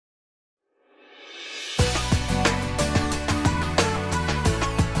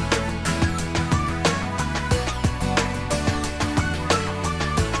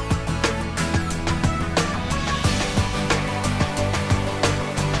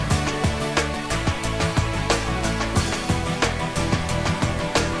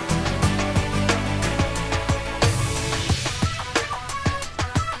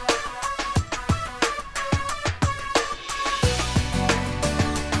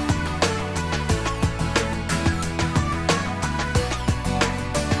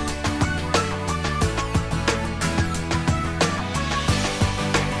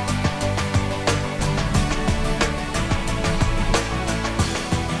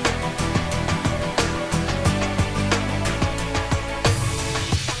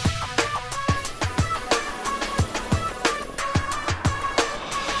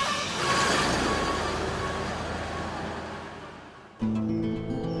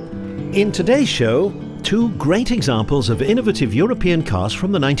In today's show, two great examples of innovative European cars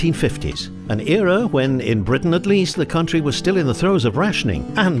from the 1950s, an era when, in Britain at least, the country was still in the throes of rationing,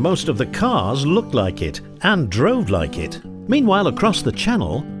 and most of the cars looked like it and drove like it. Meanwhile, across the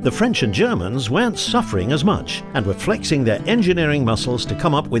Channel, the French and Germans weren't suffering as much and were flexing their engineering muscles to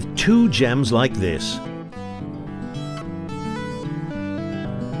come up with two gems like this.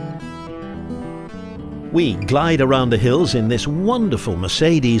 We glide around the hills in this wonderful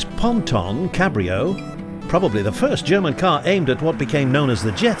Mercedes Ponton cabrio, probably the first German car aimed at what became known as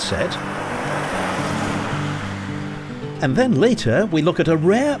the jet set. And then later we look at a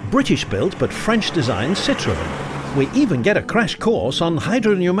rare British-built but French-designed Citroen. We even get a crash course on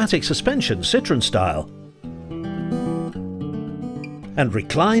hydropneumatic suspension, Citroen style. And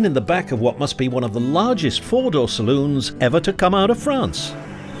recline in the back of what must be one of the largest four-door saloons ever to come out of France.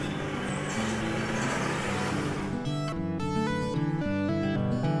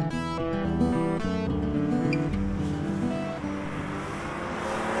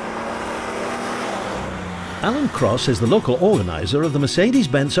 Alan Cross is the local organiser of the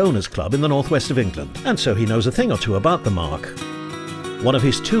Mercedes-Benz Owners Club in the northwest of England, and so he knows a thing or two about the Mark. One of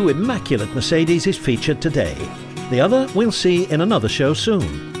his two immaculate Mercedes is featured today. The other we'll see in another show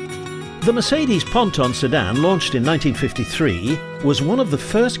soon. The Mercedes Ponton sedan, launched in 1953, was one of the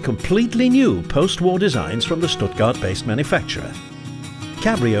first completely new post-war designs from the Stuttgart-based manufacturer.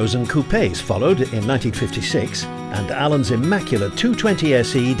 Cabrios and coupes followed in 1956, and Alan's immaculate 220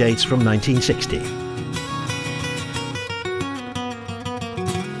 SE dates from 1960.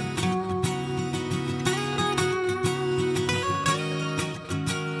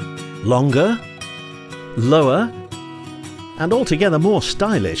 Longer, lower, and altogether more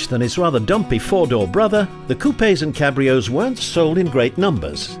stylish than its rather dumpy four-door brother, the coupes and cabrios weren't sold in great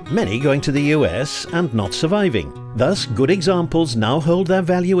numbers, many going to the US and not surviving. Thus, good examples now hold their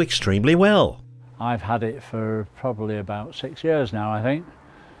value extremely well. I've had it for probably about 6 years now, I think.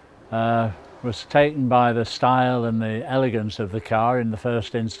 Was taken by the style and the elegance of the car in the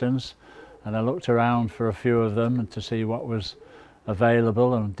first instance, and I looked around for a few of them to see what was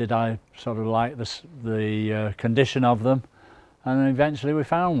available and did I sort of like the condition of them, and eventually we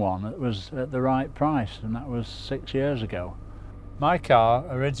found one that was at the right price, and that was 6 years ago. My car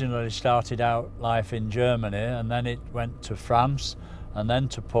originally started out life in Germany, and then it went to France and then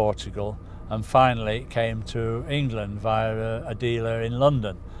to Portugal, and finally it came to England via a dealer in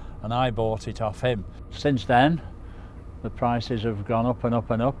London, and I bought it off him. Since then the prices have gone up and up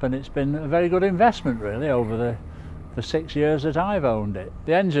and up, and it's been a very good investment really over the 6 years that I've owned it.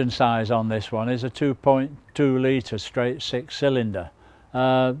 The engine size on this one is a 2.2 litre straight six cylinder.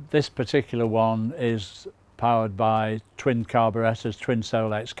 This particular one is powered by twin carburetors, twin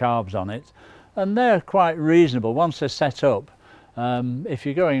Solex carbs on it, and they're quite reasonable once they're set up. If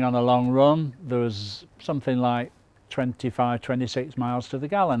you're going on a long run, there was something like 25-26 miles to the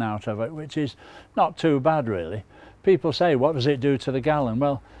gallon out of it, which is not too bad really. People say, what does it do to the gallon?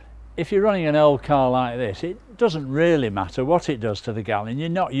 Well, if you're running an old car like this, it doesn't really matter what it does to the gallon. You're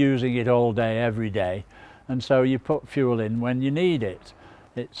not using it all day, every day, and so you put fuel in when you need it.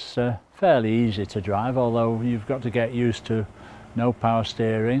 It's fairly easy to drive, although you've got to get used to no power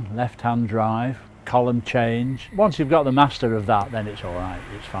steering, left-hand drive, column change. Once you've got the master of that, then it's all right,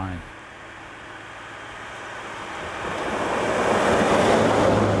 it's fine.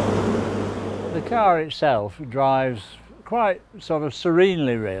 The car itself drives quite sort of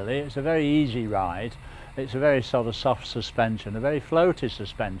serenely really. It's a very easy ride. It's a very sort of soft suspension, a very floaty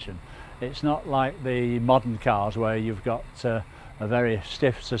suspension. It's not like the modern cars where you've got a very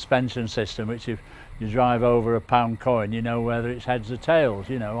stiff suspension system, which if you drive over a pound coin you know whether it's heads or tails.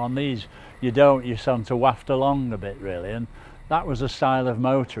 You know, on these you don't, you start to waft along a bit really, and that was a style of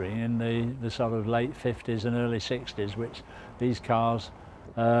motoring in the sort of late 50s and early 60s which these cars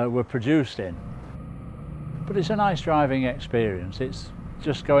were produced in. But it's a nice driving experience. It's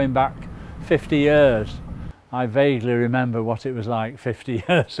just going back 50 years. I vaguely remember what it was like 50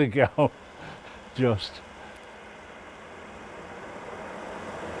 years ago. Just.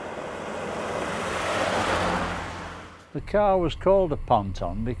 The car was called a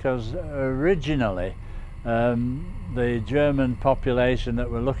Ponton because originally the German population that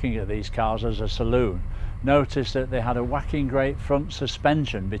were looking at these cars as a saloon noticed that they had a whacking great front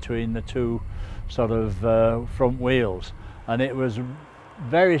suspension between the two sort of front wheels, and it was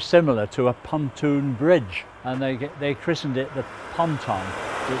very similar to a pontoon bridge, and they christened it the Ponton,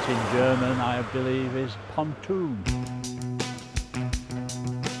 which in German I believe is pontoon.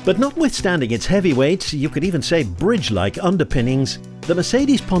 But notwithstanding its heavyweight, you could even say bridge-like underpinnings, the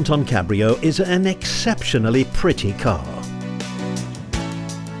Mercedes Ponton Cabrio is an exceptionally pretty car.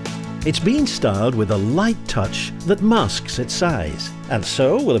 It's been styled with a light touch that masks its size, and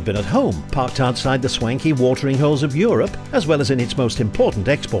so will have been at home, parked outside the swanky watering holes of Europe, as well as in its most important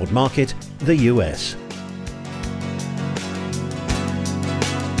export market, the US.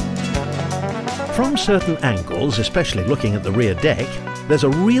 From certain angles, especially looking at the rear deck, there's a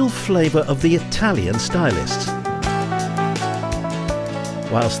real flavour of the Italian stylists.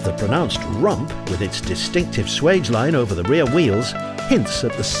 Whilst the pronounced rump, with its distinctive swage line over the rear wheels, hints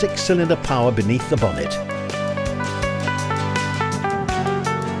at the six-cylinder power beneath the bonnet.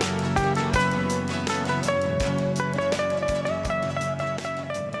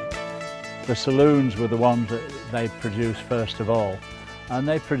 The saloons were the ones that they produced first of all, and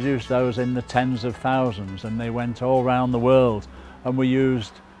they produced those in the tens of thousands, and they went all around the world and were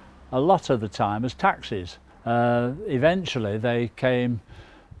used a lot of the time as taxis. Eventually they came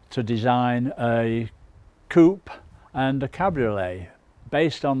to design a coupe and a cabriolet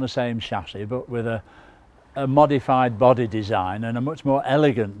based on the same chassis, but with a modified body design and a much more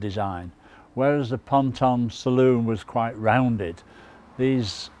elegant design. Whereas the Ponton saloon was quite rounded,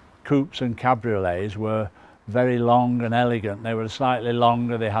 these coupes and cabriolets were very long and elegant. They were slightly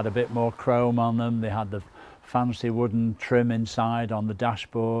longer, they had a bit more chrome on them, they had the fancy wooden trim inside on the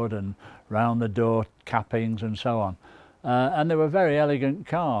dashboard and round the door cappings and so on. And they were very elegant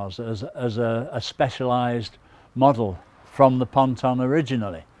cars as a specialised model from the Ponton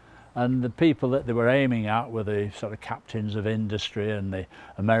originally. And the people that they were aiming at were the sort of captains of industry and the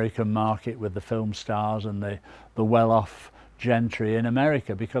American market with the film stars and the well-off gentry in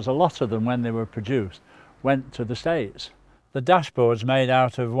America, because a lot of them, when they were produced, went to the States. The dashboard's made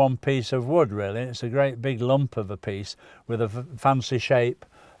out of one piece of wood, really. It's a great big lump of a piece with a fancy shape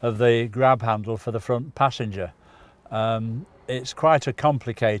of the grab handle for the front passenger. It's quite a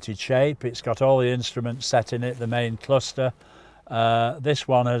complicated shape. It's got all the instruments set in it, the main cluster. This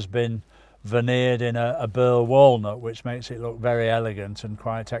one has been veneered in a burl walnut, which makes it look very elegant and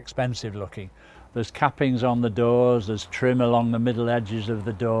quite expensive looking. There's cappings on the doors, there's trim along the middle edges of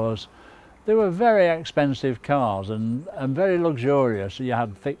the doors. They were very expensive cars and very luxurious. You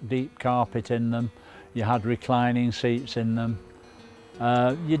had thick, deep carpet in them, you had reclining seats in them.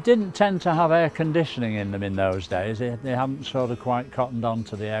 You didn't tend to have air conditioning in them in those days. They haven't sort of quite cottoned on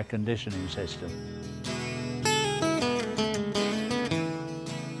to the air conditioning system.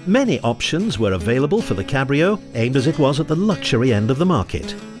 Many options were available for the cabrio, aimed as it was at the luxury end of the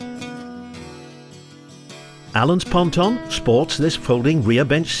market. Allen's Ponton sports this folding rear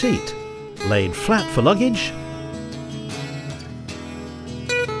bench seat, laid flat for luggage,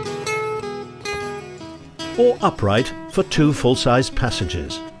 or upright for two full-sized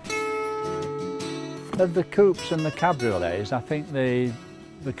passengers. Of the coupes and the cabriolets, I think the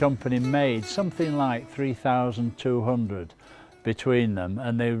company made something like 3,200 between them,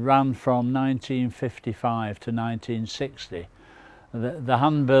 and they ran from 1955 to 1960. The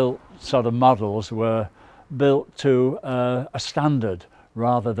hand-built sort of models were built to a standard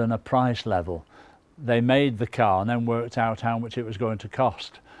rather than a price level. They made the car and then worked out how much it was going to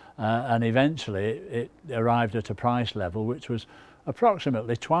cost. And eventually it arrived at a price level which was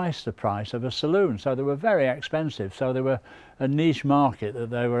approximately twice the price of a saloon. So they were very expensive. So they were a niche market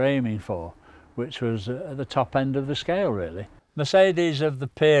that they were aiming for, which was at the top end of the scale, really. Mercedes of the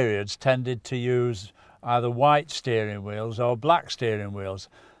periods tended to use either white steering wheels or black steering wheels,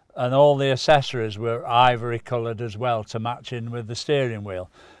 and all the accessories were ivory coloured as well to match in with the steering wheel.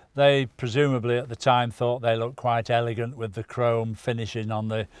 They presumably at the time thought they looked quite elegant with the chrome finishing on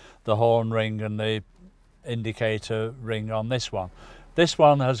the horn ring and the indicator ring on this one. This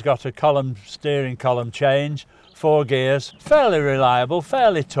one has got a steering column change, 4 gears, fairly reliable,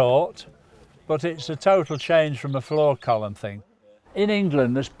 fairly taut, but it's a total change from a floor column thing. In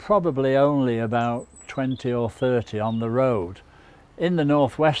England there's probably only about 20 or 30 on the road. In the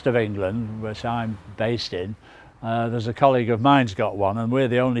northwest of England, which I'm based in, there's a colleague of mine's got one, and we're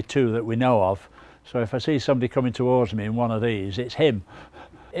the only two that we know of. So if I see somebody coming towards me in one of these, it's him.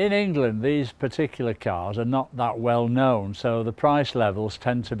 In England, these particular cars are not that well known, so the price levels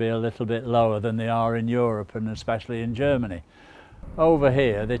tend to be a little bit lower than they are in Europe and especially in Germany. Over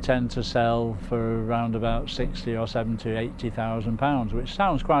here, they tend to sell for around about 60 or 70, 80,000 pounds, which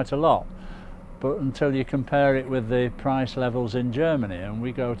sounds quite a lot. But until you compare it with the price levels in Germany, and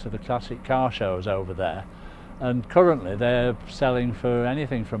we go to the classic car shows over there, and currently they're selling for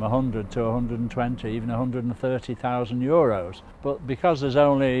anything from 100 to 120, even 130,000 euros. But because there's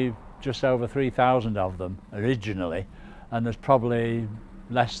only just over 3,000 of them originally, and there's probably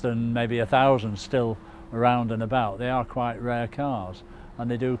less than maybe 1,000 still around and about, they are quite rare cars, and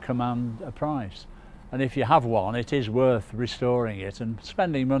they do command a price. And if you have one, it is worth restoring it and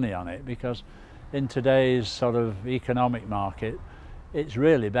spending money on it, because in today's sort of economic market, it's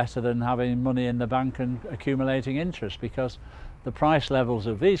really better than having money in the bank and accumulating interest, because the price levels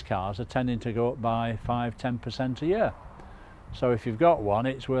of these cars are tending to go up by 5–10% a year. So if you've got one,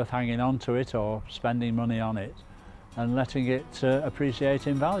 it's worth hanging on to it or spending money on it and letting it appreciate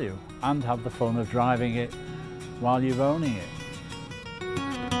in value, and have the fun of driving it while you're owning it.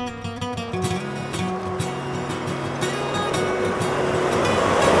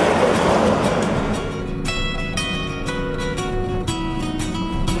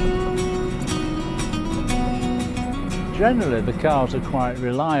 Generally the cars are quite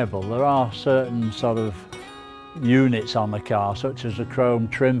reliable. There are certain sort of units on the car, such as the chrome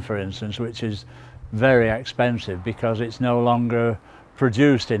trim for instance, which is very expensive because it's no longer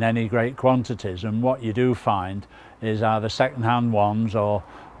produced in any great quantities, and what you do find is either second-hand ones or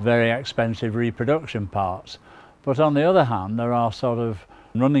very expensive reproduction parts. But on the other hand, there are sort of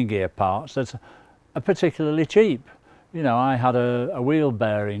running gear parts that are particularly cheap. You know, I had a wheel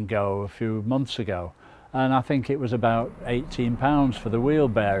bearing go a few months ago, and I think it was about £18 for the wheel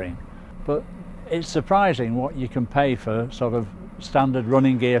bearing. But it's surprising what you can pay for sort of standard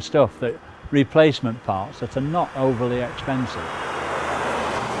running gear stuff, that replacement parts that are not overly expensive.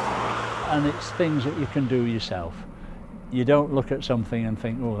 And it's things that you can do yourself. You don't look at something and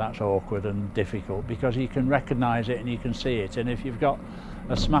think, oh, that's awkward and difficult, because you can recognise it and you can see it. And if you've got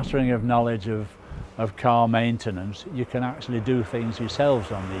a smattering of knowledge of car maintenance, you can actually do things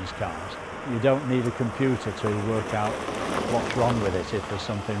yourselves on these cars. You don't need a computer to work out what's wrong with it if there's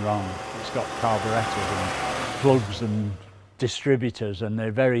something wrong. It's got carburetors and plugs and distributors, and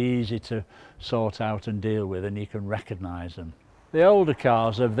they're very easy to sort out and deal with, and you can recognise them. The older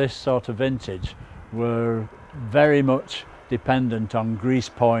cars of this sort of vintage were very much dependent on grease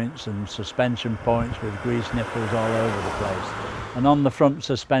points and suspension points with grease nipples all over the place. And on the front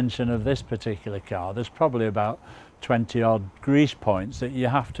suspension of this particular car, there's probably about 20 odd grease points that you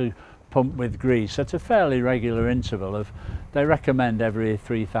have to pump with grease at a fairly regular interval of, they recommend every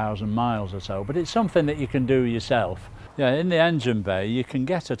 3,000 miles or so, but it's something that you can do yourself. Yeah, in the engine bay you can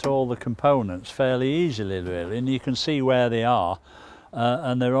get at all the components fairly easily really, and you can see where they are,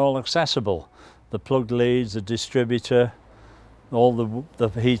 and they're all accessible. The plug leads, the distributor, all the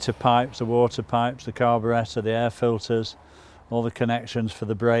heater pipes, the water pipes, the carburettor, the air filters, all the connections for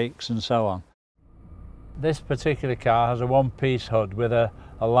the brakes and so on. This particular car has a one-piece hood with a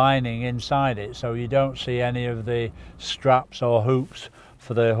lining inside it, so you don't see any of the straps or hoops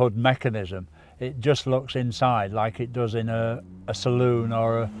for the hood mechanism. It just looks inside like it does in a saloon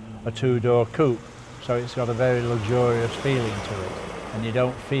or a two-door coupe, so it's got a very luxurious feeling to it, and you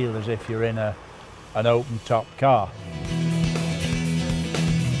don't feel as if you're in an open-top car.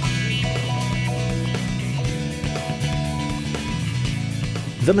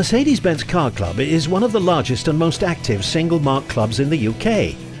 The Mercedes-Benz Car Club is one of the largest and most active single-marque clubs in the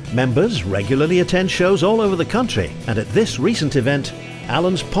UK. Members regularly attend shows all over the country, and at this recent event,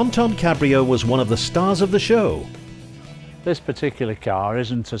 Alan's Ponton Cabrio was one of the stars of the show. This particular car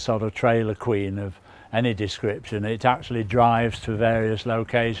isn't a sort of trailer queen of any description. It actually drives to various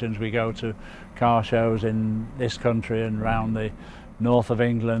locations. We go to car shows in this country and around the north of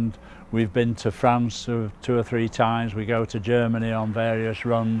England. We've been to France 2 or 3 times. We go to Germany on various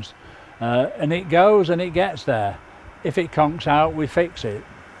runs, and it goes and it gets there. If it conks out, we fix it.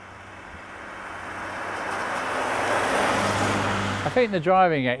 I think the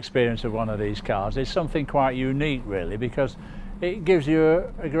driving experience of one of these cars is something quite unique really, because it gives you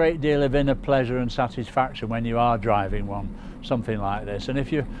a great deal of inner pleasure and satisfaction when you are driving one, something like this. And if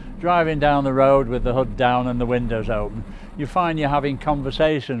you're driving down the road with the hood down and the windows open, you find you're having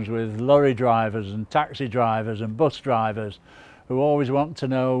conversations with lorry drivers and taxi drivers and bus drivers who always want to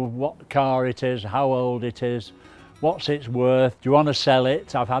know what car it is, how old it is, what's its worth, do you want to sell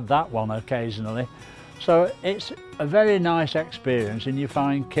it? I've had that one occasionally. So it's a very nice experience, and you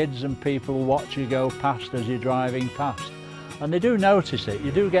find kids and people watch you go past as you're driving past. And they do notice it,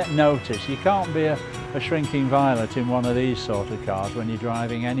 you do get noticed. You can't be a shrinking violet in one of these sort of cars when you're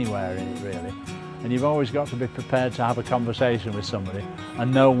driving anywhere in it really. And you've always got to be prepared to have a conversation with somebody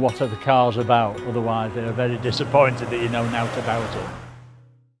and know what the car's about, otherwise they're very disappointed that you know naught about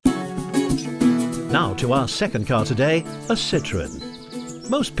it. Now to our second car today, a Citroen.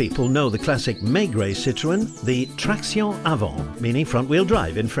 Most people know the classic Maigret Citroen, the traction avant, meaning front-wheel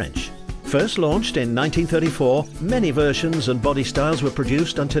drive in French. First launched in 1934, many versions and body styles were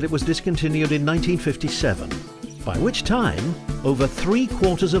produced until it was discontinued in 1957, by which time over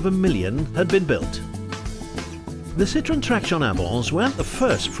 750,000 had been built. The Citroen Traction Avons weren't the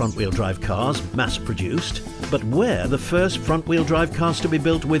first front-wheel drive cars mass-produced, but were the first front-wheel drive cars to be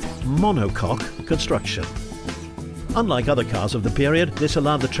built with monocoque construction. Unlike other cars of the period, this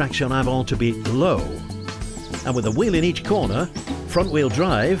allowed the Traction Avant to be low. And with a wheel in each corner, front-wheel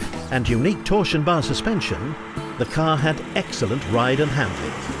drive and unique torsion bar suspension, the car had excellent ride and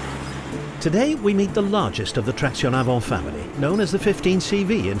handling. Today we meet the largest of the Traction Avant family, known as the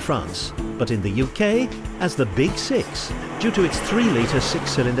 15CV in France, but in the UK as the Big Six, due to its 3-litre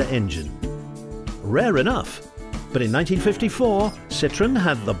 6-cylinder engine. Rare enough, but in 1954 Citroen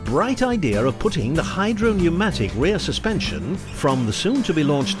had the bright idea of putting the hydro-pneumatic rear suspension from the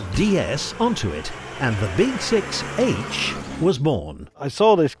soon-to-be-launched DS onto it, and the Big 6H was born. I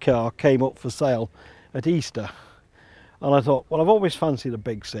saw this car came up for sale at Easter, and I thought, well, I've always fancied a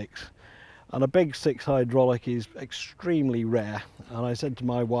Big Six. And a Big Six hydraulic is extremely rare. And I said to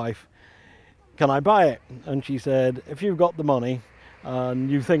my wife, can I buy it? And she said, if you've got the money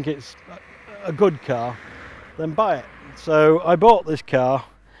and you think it's a good car, then buy it. So I bought this car,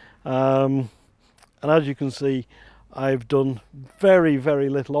 and as you can see, I've done very, very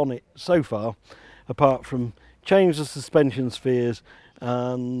little on it so far, apart from change the suspension spheres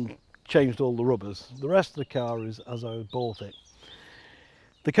and changed all the rubbers. The rest of the car is as I bought it.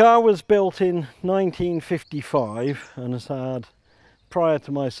 The car was built in 1955 and has had, prior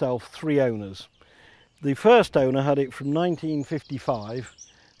to myself, 3 owners. The first owner had it from 1955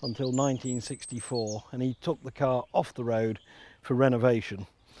 until 1964, and he took the car off the road for renovation.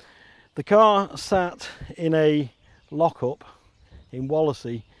 The car sat in a lockup in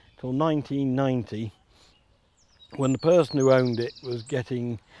Wallasey till 1990, when the person who owned it was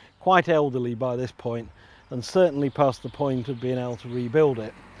getting quite elderly by this point, and certainly past the point of being able to rebuild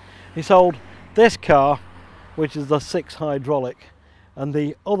it. He sold this car, which is the 6 hydraulic, and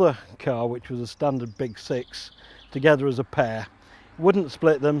the other car, which was a standard Big Six, together as a pair. Wouldn't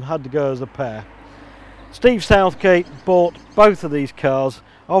split them, had to go as a pair. Steve Southgate bought both of these cars,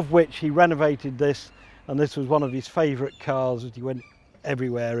 of which he renovated this, and this was one of his favourite cars that he went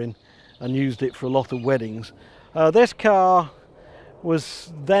everywhere in and used it for a lot of weddings. This car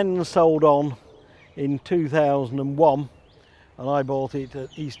was then sold on in 2001, and I bought it at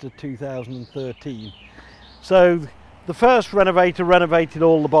Easter 2013. So the first renovator renovated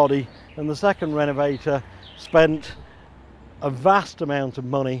all the body, and the second renovator spent a vast amount of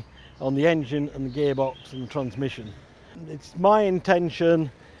money on the engine and the gearbox and the transmission. It's my intention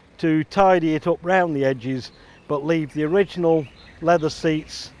to tidy it up round the edges, but leave the original leather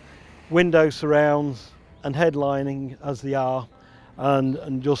seats, window surrounds and headlining as they are,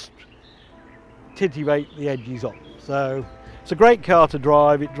 and just titivate the edges up. So it's a great car to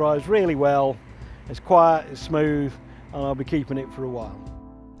drive. It drives really well, it's quiet, it's smooth, and I'll be keeping it for a while.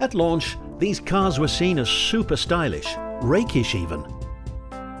 At launch, these cars were seen as super stylish, rakish even.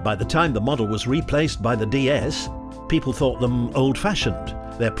 By the time the model was replaced by the DS, people thought them old-fashioned,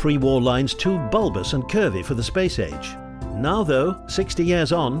 their pre-war lines too bulbous and curvy for the space age. Now though, 60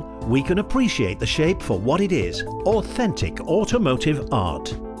 years on, we can appreciate the shape for what it is, authentic automotive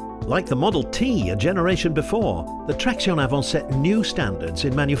art. Like the Model T a generation before, the Traction Avant set new standards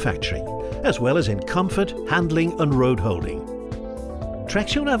in manufacturing, as well as in comfort, handling and road holding.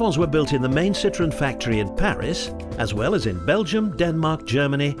 Traction Avants were built in the main Citroen factory in Paris, as well as in Belgium, Denmark,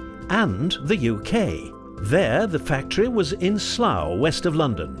 Germany and the UK. There, the factory was in Slough, west of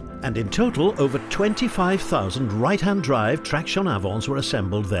London, and in total over 25,000 right-hand drive Traction Avants were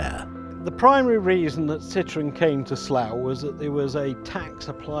assembled there. The primary reason that Citroen came to Slough was that there was a tax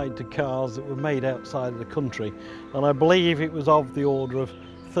applied to cars that were made outside of the country, and I believe it was of the order of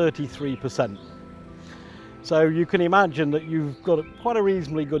 33%. So you can imagine that you've got quite a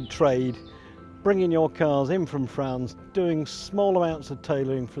reasonably good trade bringing your cars in from France, doing small amounts of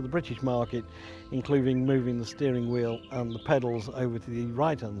tailoring for the British market, including moving the steering wheel and the pedals over to the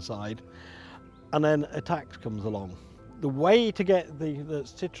right-hand side, and then a tax comes along. The way to get that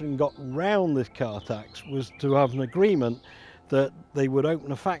Citroen got round this car tax was to have an agreement that they would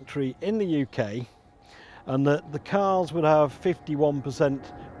open a factory in the UK and that the cars would have 51%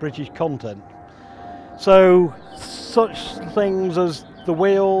 British content. So such things as the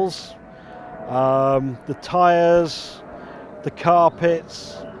wheels, the tyres, the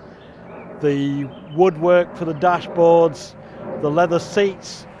carpets, the woodwork for the dashboards, the leather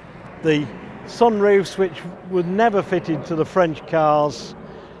seats, the sunroofs, which were never fitted to the French cars,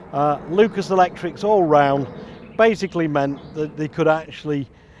 Lucas Electrics all round, basically meant that they could actually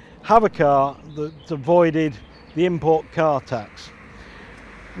have a car that avoided the import car tax.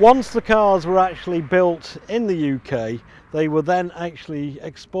 Once the cars were actually built in the UK, they were then actually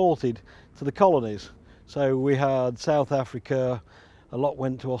exported to the colonies. So we had South Africa, a lot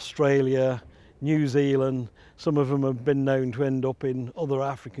went to Australia, New Zealand, some of them have been known to end up in other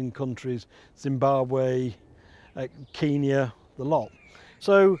African countries, Zimbabwe, Kenya, the lot.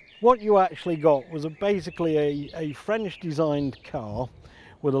 So what you actually got was basically a French designed car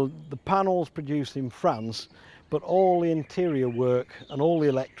with the panels produced in France, but all the interior work and all the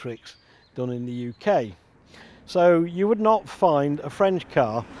electrics done in the UK. So you would not find a French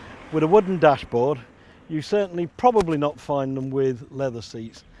car with a wooden dashboard. You certainly probably not find them with leather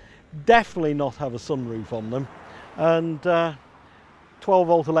seats. Definitely not have a sunroof on them, and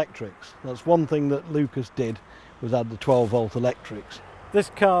 12-volt electrics. That's one thing that Lucas did, was add the 12-volt electrics. This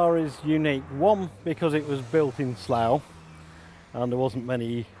car is unique, one because it was built in Slough, and there wasn't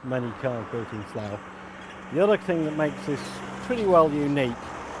many cars built in Slough. The other thing that makes this pretty well unique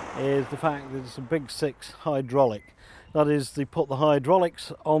is the fact that it's a big 6 hydraulic. That is, they put the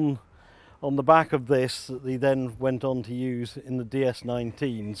hydraulics on the back of this that they then went on to use in the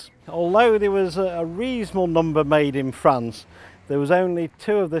DS19s. Although there was a reasonable number made in France, there was only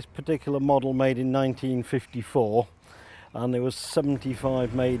 2 of this particular model made in 1954, and there was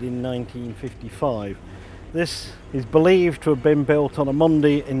 75 made in 1955. This is believed to have been built on a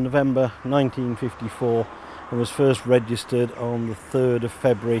Monday in November 1954 and was first registered on the 3rd of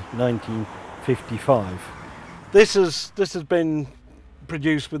February 1955. This has been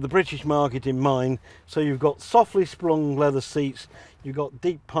produced with the British market in mind, so you've got softly sprung leather seats, you've got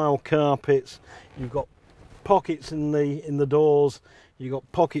deep pile carpets, you've got pockets in the doors, you've got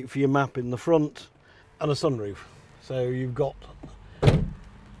pocket for your map in the front, and a sunroof. So you've got a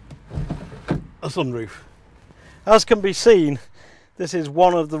sunroof. As can be seen, this is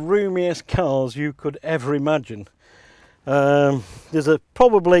one of the roomiest cars you could ever imagine. There's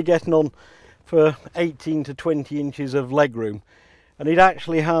probably getting on for 18 to 20 inches of legroom, and it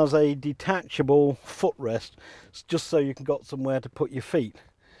actually has a detachable footrest just so you can got somewhere to put your feet.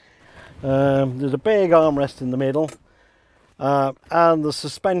 There's a big armrest in the middle, and the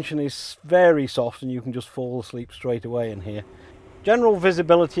suspension is very soft and you can just fall asleep straight away in here. General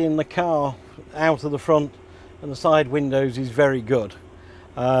visibility in the car out of the front and the side windows is very good.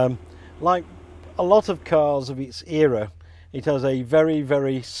 Like a lot of cars of its era, it has a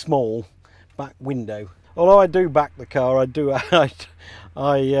very small back window. Although I do back the car,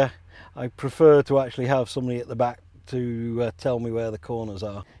 I prefer to actually have somebody at the back to tell me where the corners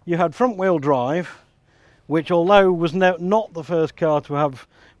are. You had front wheel drive, which although was not the first car to have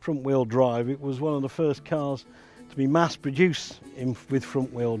front wheel drive, it was one of the first cars to be mass produced with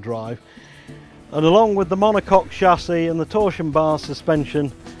front wheel drive. And along with the monocoque chassis and the torsion bar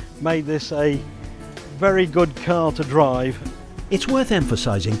suspension, made this a very good car to drive. It's worth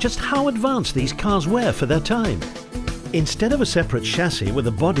emphasising just how advanced these cars were for their time. Instead of a separate chassis with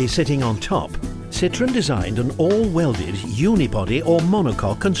a body sitting on top, Citroen designed an all-welded unibody or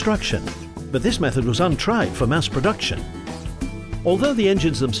monocoque construction. But this method was untried for mass production. Although the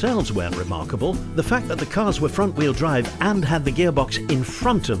engines themselves weren't remarkable, the fact that the cars were front-wheel drive and had the gearbox in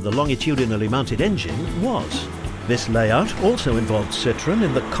front of the longitudinally mounted engine was. This layout also involved Citroen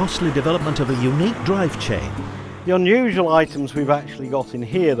in the costly development of a unique drive chain. The unusual items we've actually got in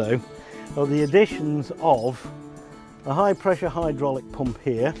here though are the additions of a high pressure hydraulic pump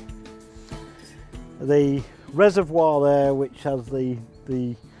here, the reservoir there which has the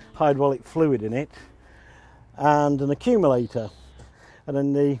hydraulic fluid in it, and an accumulator. And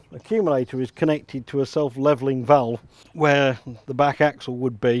then the accumulator is connected to a self-leveling valve where the back axle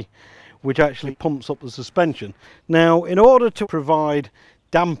would be, which actually pumps up the suspension. Now, in order to provide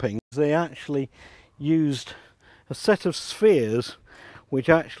damping, they actually used a set of spheres which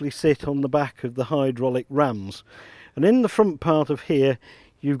actually sit on the back of the hydraulic rams. And in the front part of here,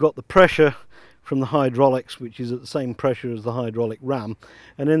 you've got the pressure from the hydraulics, which is at the same pressure as the hydraulic ram.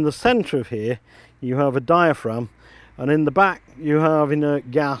 And in the centre of here, you have a diaphragm. And in the back, you have inert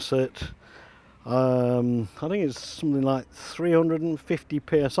gas at, I think it's something like 350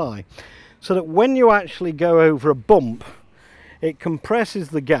 psi. So that when you actually go over a bump, it compresses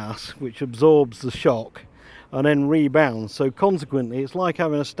the gas, which absorbs the shock, and then rebounds. So consequently, it's like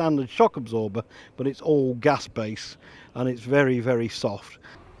having a standard shock absorber, but it's all gas based, and it's very soft.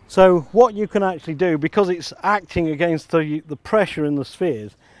 So what you can actually do, because it's acting against the pressure in the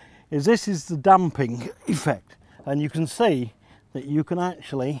spheres, is this is the damping effect. And you can see that you can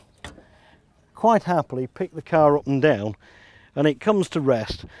actually quite happily pick the car up and down and it comes to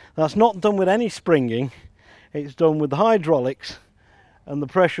rest. That's not done with any springing, it's done with the hydraulics and the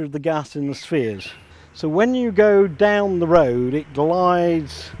pressure of the gas in the spheres. So when you go down the road, it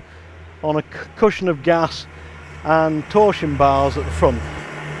glides on a cushion of gas and torsion bars at the front.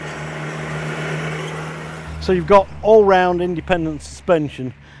 So you've got all-round independent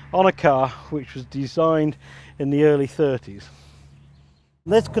suspension on a car which was designed in the early 30s.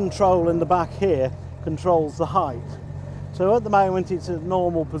 This control in the back here controls the height. So at the moment it's at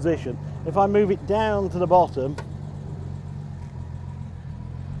normal position. If I move it down to the bottom,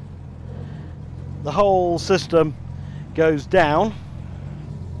 the whole system goes down.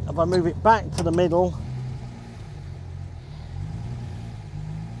 If I move it back to the middle,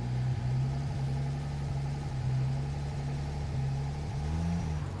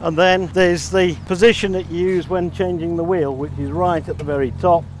 and then there's the position that you use when changing the wheel, which is right at the very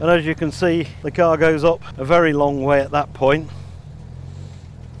top. And as you can see, the car goes up a very long way at that point.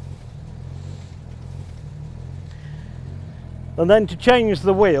 And then to change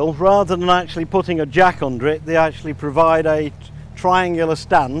the wheel, rather than actually putting a jack under it, they actually provide a triangular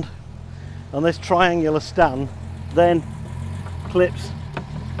stand. And this triangular stand then clips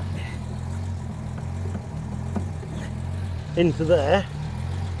into there.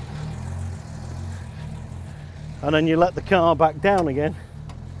 And then you let the car back down again.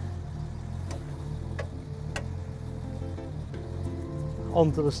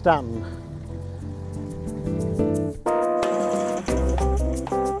 Onto the stand.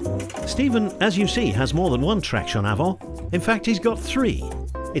 Stephen, as you see, has more than one traction avant. In fact, he's got 3.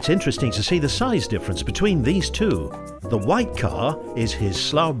 It's interesting to see the size difference between these two. The white car is his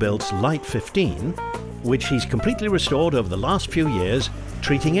Slough-built Light 15, which he's completely restored over the last few years,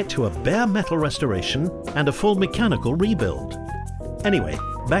 treating it to a bare metal restoration and a full mechanical rebuild. Anyway,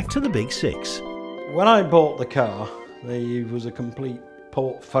 back to the Big 6. When I bought the car, there was a complete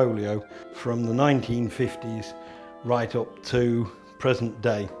portfolio from the 1950s right up to present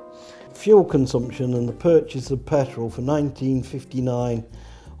day. Fuel consumption and the purchase of petrol for 1959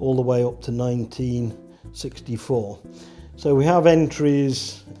 all the way up to 1964. So we have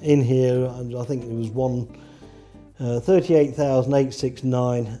entries in here, and I think there was one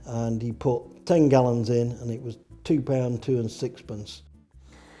 38,869, and he put 10 gallons in and it was £2, 2 and 6pence.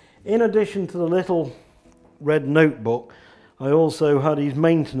 In addition to the little red notebook, I also had his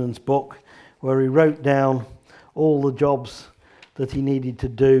maintenance book where he wrote down all the jobs that he needed to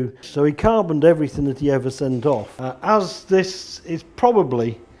do. So he carboned everything that he ever sent off. As this is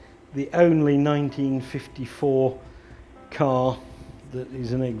probably the only 1954 car that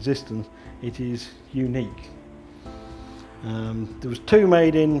is in existence, it is unique. There was 2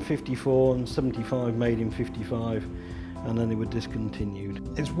 made in 54 and 75 made in 55, and then they were discontinued.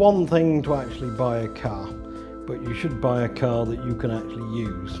 It's one thing to actually buy a car, but you should buy a car that you can actually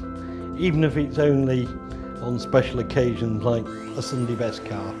use, even if it's only on special occasions like a Sunday best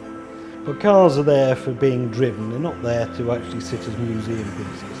car. But cars are there for being driven, they're not there to actually sit as museum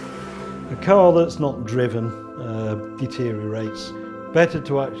pieces. A car that's not driven deteriorates. Better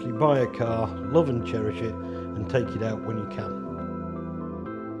to actually buy a car, love and cherish it, and take it out when you can.